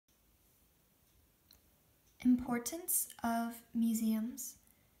Importance of museums.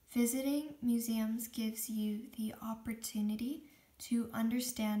 Visiting museums gives you the opportunity to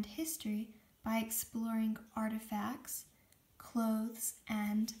understand history by exploring artifacts, clothes,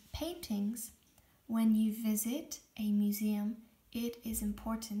 and paintings. When you visit a museum, it is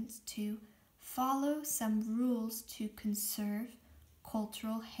important to follow some rules to conserve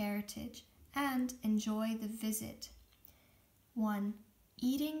cultural heritage and enjoy the visit. 1.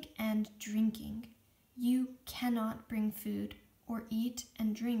 Eating and drinking. You cannot bring food or eat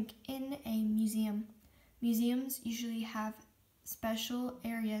and drink in a museum. Museums usually have special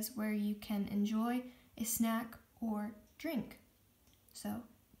areas where you can enjoy a snack or drink. So,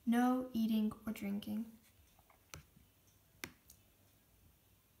 no eating or drinking.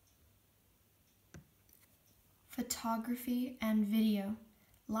 Photography and video.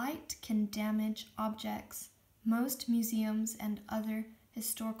 Light can damage objects. Most museums and other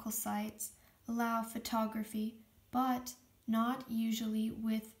historical sites allow photography, but not usually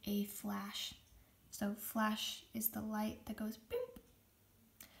with a flash. So flash is the light that goes boop.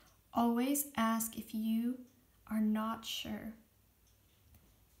 Always ask if you are not sure.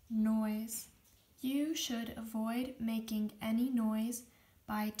 Noise. You should avoid making any noise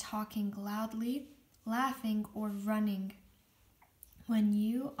by talking loudly, laughing, or running when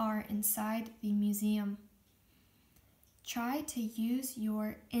you are inside the museum. Try to use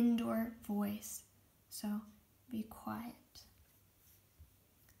your indoor voice, so be quiet.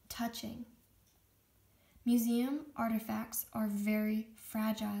 Touching. Museum artifacts are very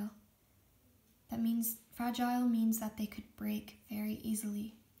fragile. Fragile means that they could break very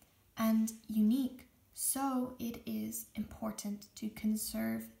easily, and unique, so it is important to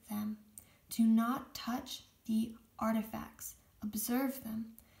conserve them. Do not touch the artifacts. Observe them,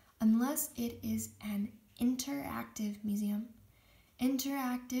 unless it is an interactive museum.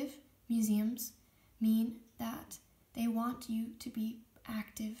 Interactive museums mean that they want you to be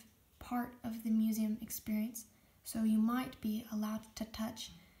active part of the museum experience, so you might be allowed to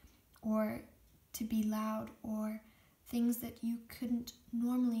touch or to be loud or things that you couldn't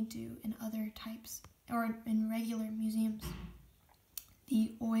normally do in other types or in regular museums.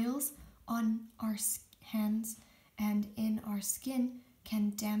 The oils on our hands and in our skin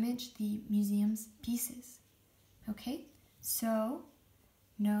can damage the museum's pieces. Okay, so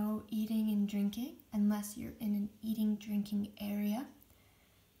no eating and drinking unless you're in an eating-drinking area.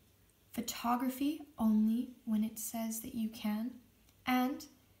 Photography only when it says that you can, and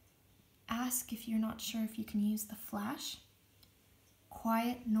ask if you're not sure if you can use the flash.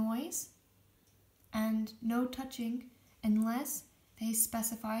 Quiet noise, and no touching unless they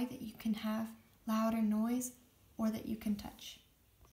specify that you can have louder noise or that you can touch.